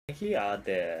He at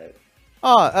the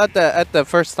Oh, at the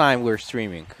first time we're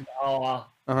streaming. oh,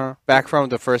 Back from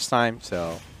the first time,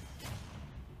 so.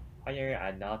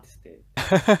 I noticed it.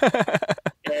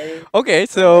 Okay. Okay,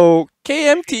 so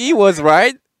KMT was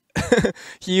right.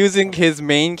 He using his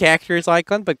main character's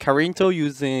icon, but Karintou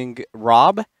using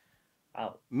Rob.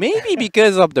 Oh. Maybe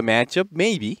because of the matchup.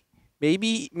 Maybe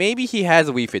he has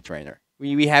a Wii Fit trainer.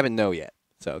 We haven't know yet.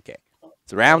 So okay.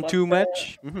 It's round But 2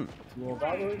 match.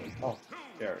 oh,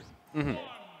 there.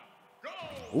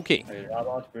 Okay.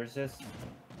 Robot versus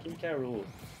King Rool.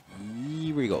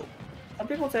 Here we go. Some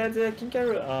people said King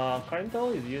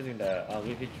Karintou is using the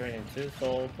VP training too,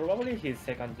 so probably his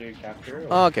secondary character.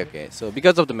 Okay. So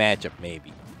because of the matchup,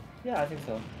 maybe. Yeah, I think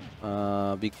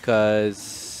so.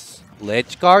 Because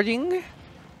ledge guarding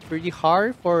pretty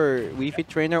hard for Wii Fit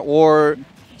trainer, or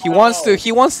he wants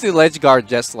to ledge guard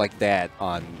just like that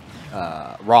on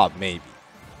Rob maybe.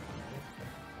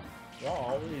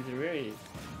 Rob is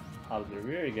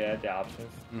really good at the options.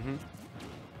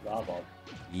 Robot.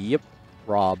 Yep.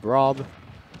 Rob.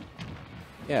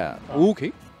 Yeah.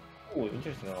 Okay. Oh,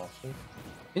 interesting options.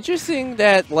 Interesting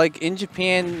that like in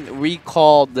Japan we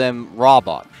call them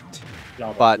robot,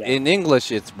 but yeah. in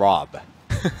English it's Rob.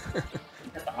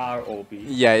 It's ROB.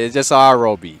 Yeah, it's just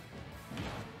ROB.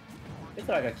 It's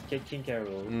like a King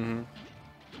Rool.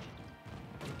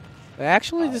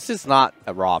 Actually, this is not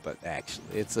a robot.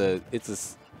 Actually, it's a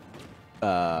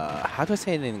how do I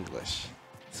say it in English?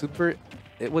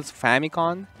 It was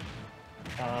Famicom.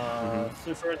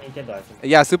 Super Nintendo, I think.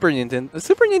 Yeah, Super Nintendo.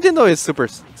 Super Nintendo is super.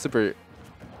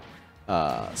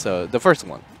 So the first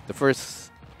one, the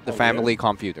family really?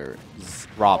 computer is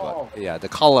robot. Oh. Yeah, the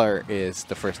color is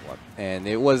the first one, and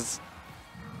it was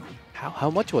how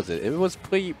much was it? It was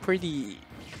pretty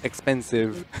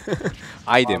expensive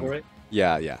item. Margaret?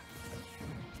 Yeah.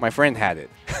 My friend had it.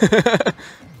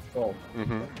 Oh.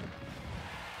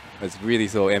 I was really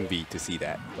so envy to see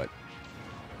that, but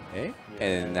okay. Yeah.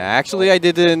 And actually, I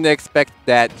didn't expect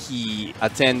that he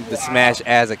attend the Smash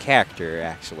as a character.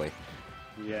 Actually,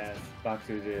 Yes, back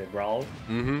to the Brawl.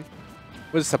 it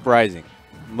was surprising.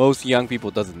 Most young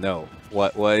people doesn't know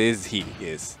what he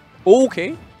is.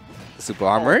 Okay, the super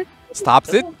armor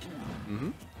stops it.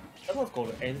 That was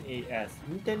called NAS,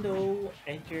 Nintendo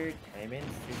Entertainment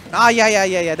System. Ah,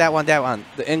 yeah. That one.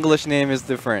 The English name is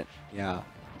different. Yeah,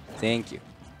 thank you.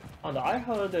 And I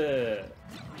heard the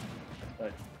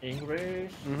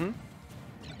English,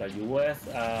 the US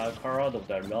card of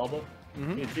the robot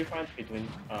is different between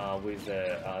with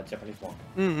the Japanese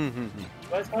one.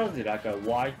 US card is like a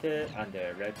white and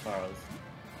red cards,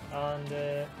 and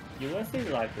US is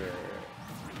like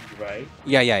gray.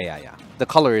 Yeah. The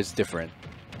color is different,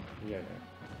 Yeah.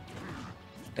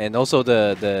 and also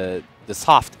the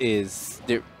soft is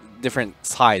different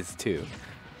size too.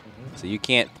 So you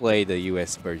can't play the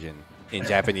US version in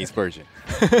Japanese version.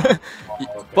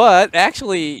 But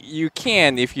actually you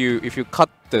can if you cut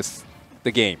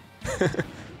the game.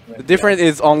 The difference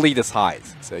is only the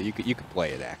size. So you could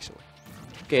play it actually.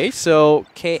 Okay, so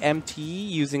KMT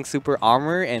using super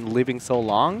armor and living so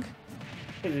long.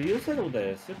 The usage of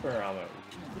the super armor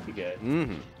is pretty good.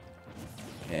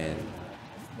 And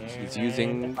he's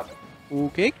using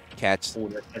okay, catch. Oh,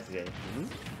 that's it.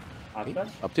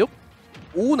 Up tilt.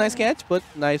 Ooh, nice catch, but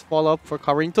nice follow up for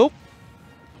Karintou.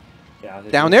 Yeah,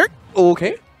 Down there.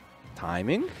 Okay.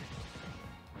 Timing.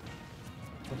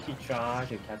 He tried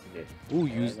to catch it. Ooh,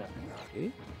 use.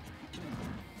 Okay.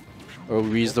 Or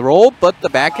reads the roll, but the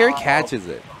back air catches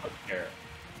it.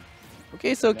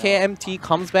 Okay, so KMT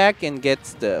comes back and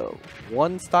gets the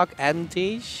one stock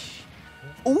advantage.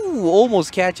 Ooh,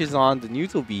 almost catches on the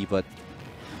neutral B, but.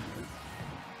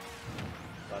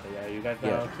 But yeah, you guys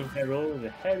know King Rool is a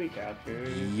heavy character.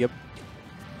 Yep.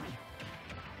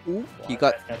 Ooh, he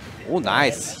got. Oh,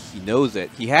 nice. He knows it.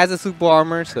 He has a super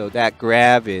armor, so that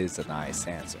grab is a nice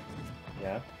answer.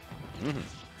 Yeah.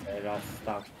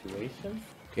 Stock situation.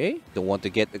 Okay, don't want to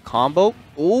get the combo.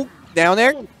 Oh, down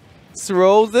there.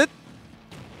 Throws it.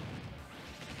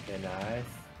 Okay, nice.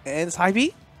 And Side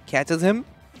B catches him.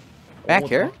 Back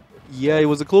here. Yeah, it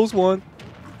was a close one.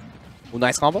 Oh,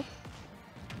 nice combo.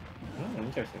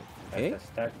 Interesting. Okay. That's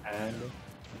the start and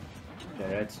the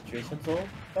red situation zone.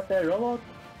 But the robot,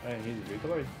 his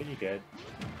recovery is pretty good.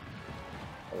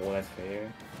 Oh, that's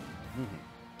fair.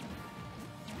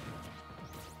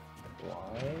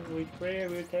 Why we play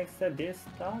will take this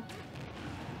stock?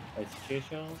 A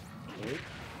situation. Okay.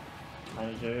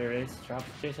 And the red trap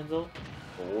situation zone.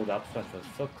 Oh, the upsmash was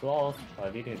so close. I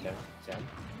didn't jump.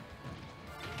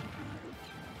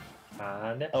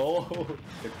 And oh,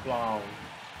 the clown.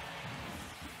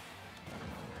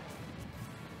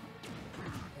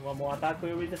 One more attack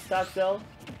with the stack though.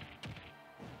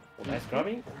 Oh, nice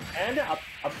grabbing. And up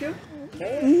to.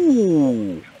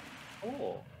 Ooh.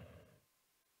 Oh.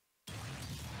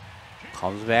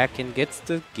 Comes back and gets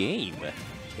the game.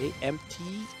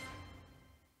 KMT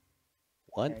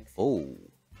 1-0.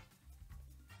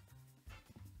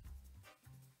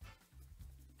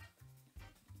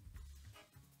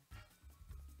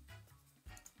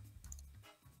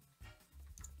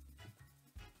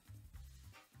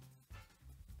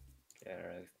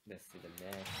 Let's see the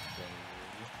next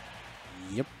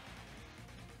one. Yep.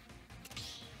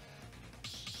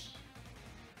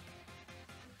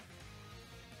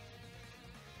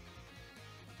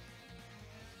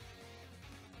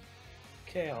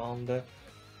 Okay, on the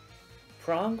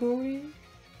Pranguri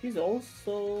is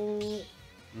also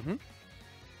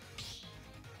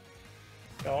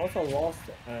also lost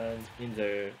in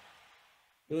the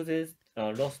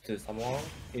lost to someone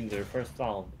in the first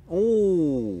round.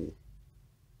 Oh,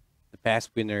 the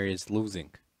past winner is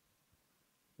losing.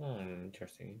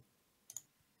 Interesting.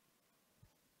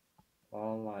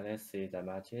 Well, let's see the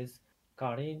matches.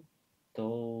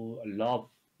 Karintou Rob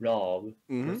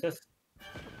versus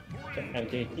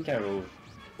KMT Hikaru.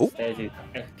 Stage is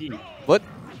FD. But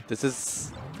this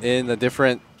is in a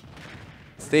different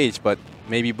stage, but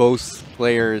maybe both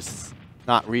players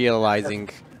not realizing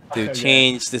to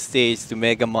change the stage to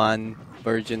Megamon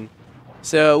version.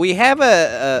 So we have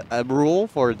a rule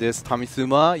for this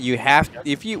TAMISUMA. You have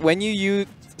when you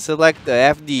select the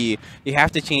FD, you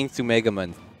have to change to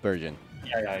Megamon version.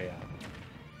 Yeah.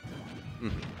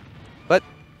 But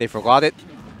they forgot it,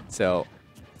 so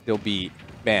they'll be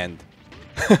banned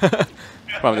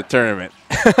from the tournament.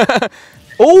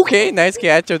 Okay, nice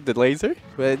catch of the laser.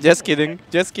 But just kidding,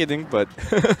 but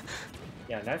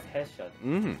yeah, nice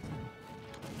headshot.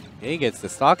 He gets the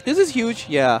stock. This is huge,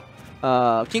 yeah.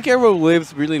 King Kero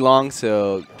lives really long,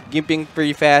 so gimping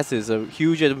pretty fast is a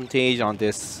huge advantage on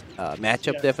this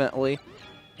matchup, definitely.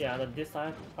 Yeah, but this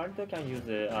time Karintou can use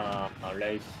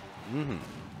rage.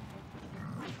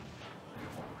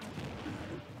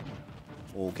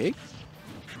 Okay.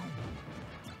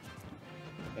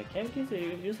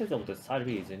 KMT's usage of the side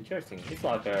B is interesting. It's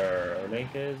like a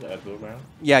linkage, a boomerang.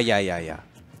 Yeah.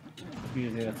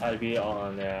 Using a side B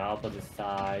on the opposite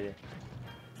side.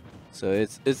 So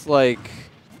it's like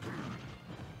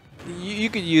you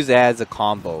could use it as a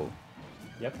combo.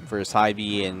 Yep. For side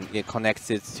B, and it connects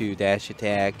it to dash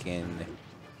attack and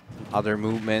other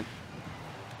movement.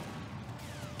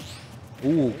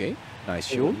 Ooh, okay. Nice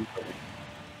shield.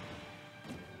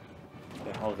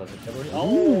 How does it cover it?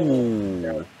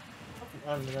 Oh!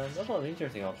 That was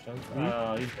interesting options.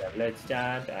 Using the ledge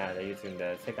jump and using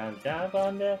the second jump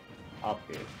on the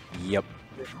upgrade. Yep.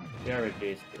 Very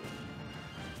tasty.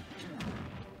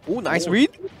 Oh, nice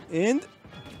read! And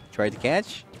try to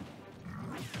catch.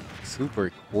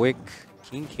 Super quick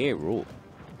King K Rool.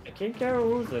 King K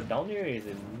Rool's down here is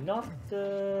not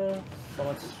so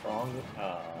much strong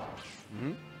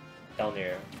down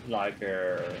here like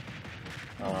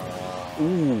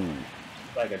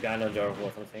like a Ganager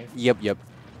or something. Yep.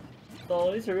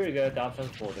 So it's a really good option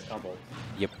for the combo.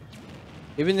 Yep.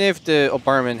 Even if the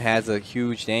opponent has a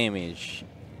huge damage,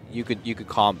 you could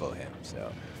combo him.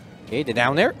 So okay, the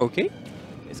down there. Okay,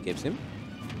 escapes him.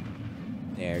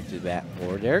 There to that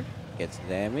border. Gets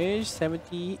damage,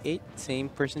 78, same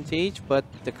percentage, but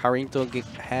the Karintou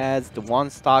has the one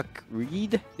stock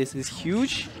read. This is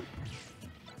huge.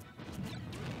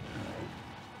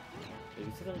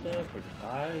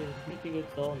 Pretty good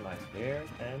zone, nice there,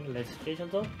 and legislation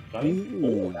zone.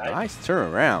 Ooh, nice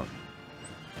turn around.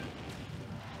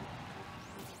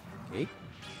 Okay.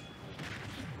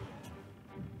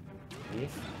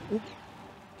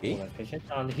 Okay.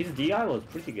 And his DI was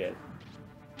pretty good.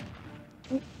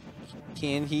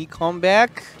 Can he come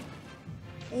back?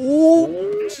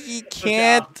 Ooh, he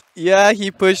can't. Yeah,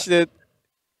 he pushed it.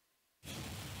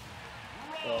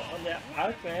 So on the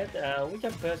ultimate, we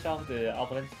can push off the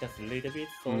opponent just a little bit.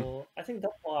 So I think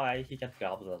that's why he can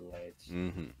grab the ledge.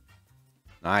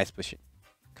 Nice pushing.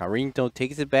 Karintou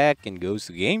takes it back and goes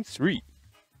to game 3.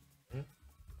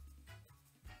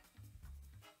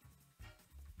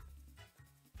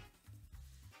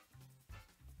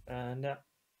 And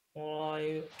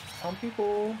some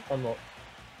people,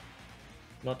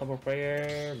 notable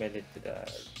player made it to the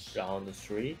round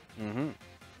 3.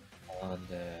 And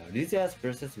Lysias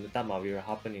versus Mutama will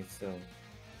happening soon.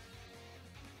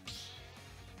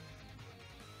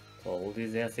 So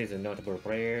Lysias is a notable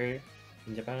player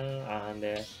in Japan,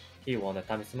 and he won the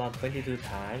TAMISUMA 22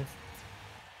 times.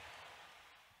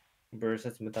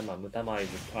 Versus Mutama. Mutama is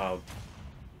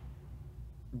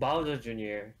Bowser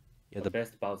Jr. Yeah, the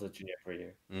best Bowser Jr.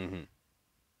 player.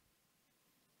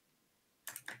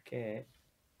 Okay.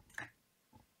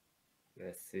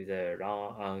 Let's see the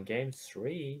round on game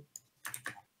 3.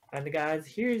 And guys,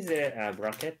 here's a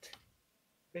bracket.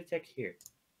 Let's check here.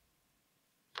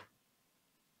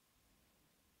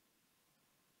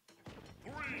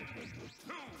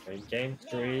 In game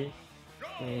 3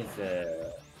 is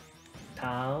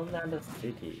town and the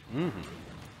city.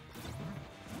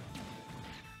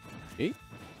 Okay.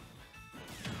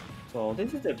 So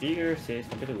this is a bigger city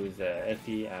compared with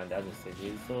FE and other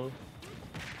cities. So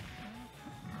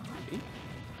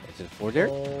Is it for there?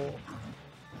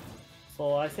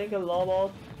 So I think a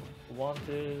robot want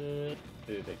to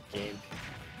do the game.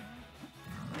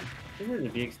 This is a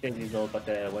big stage though, but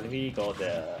when we go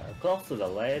close to the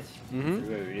ledge, it's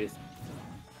very risky.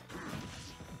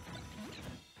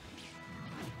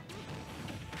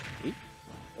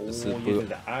 Using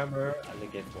the armor and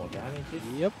it gets more damages.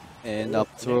 Yep, and up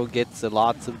throw gets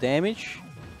lots of damage.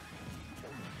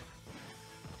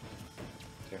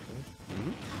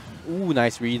 Ooh,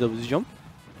 nice read of the jump.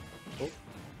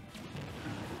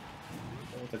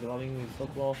 The glowing is so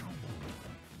close.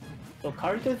 So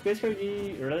Karintou is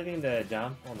basically letting the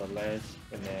jump on the ledge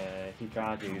and he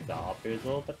tried to use the up air,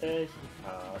 but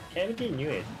KMT knew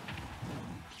it.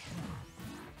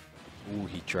 Ooh,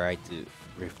 he tried to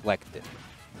reflect it.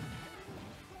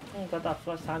 But that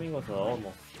flash timing was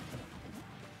almost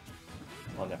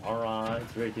on the online.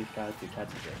 It's very difficult to catch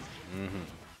it. And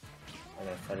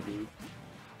then suddenly.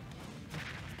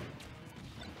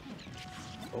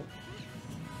 Oh.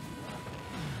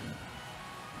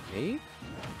 Okay.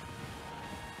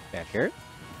 Back here.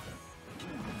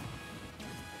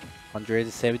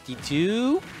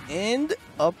 172 and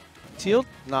up tilt.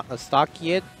 Not a stock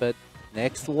yet, but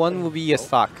next one will be a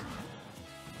stock.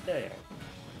 Yeah.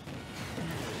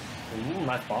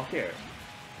 Nice block here.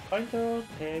 Karintou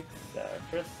takes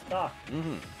first stock.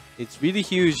 It's really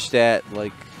huge that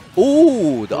like.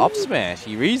 Oh, the up smash.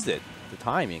 He reads it. The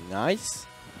timing, nice.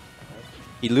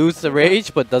 He loses the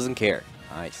rage but doesn't care.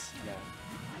 Nice. Yeah.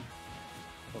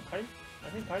 So I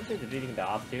think Karintou is leading the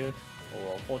up tilt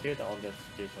or full tilt on this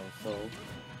situation, so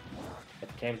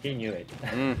but KMT knew it.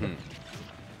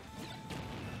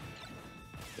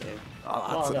 Okay.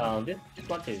 Well, this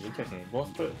match is interesting.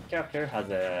 Both character has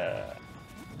a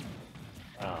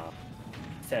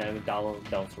same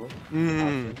down throw.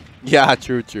 Yeah,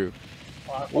 true.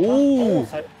 Ooh,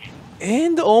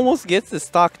 and almost gets the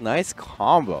stock. Nice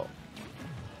combo.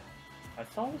 I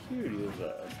saw here use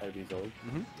side result.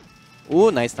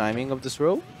 Ooh, nice timing of the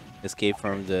throw. Escape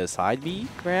from the side B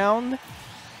ground.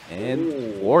 And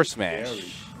forward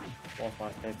smash. Forward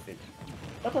smash takes it.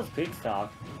 That was quick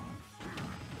stock.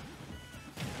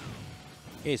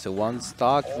 Okay, so one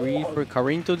stock free for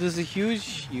Karintou. This is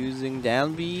huge. Using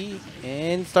down B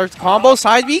and starts combo.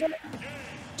 Side B.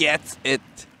 Gets it.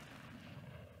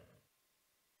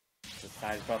 The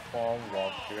side platform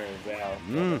worked very well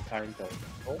for Karintou.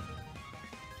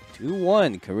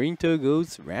 2-1. Karintou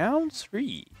goes round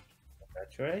 3.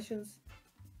 Congratulations.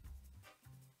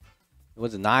 It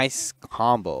was a nice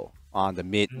combo on the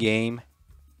mid game.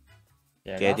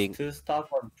 Yeah, Getting last 2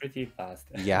 stock were pretty fast.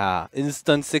 Yeah,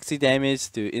 instant 60 damage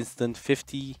to instant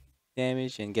 50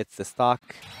 damage and gets the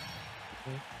stock.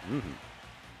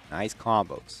 Nice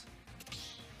combos.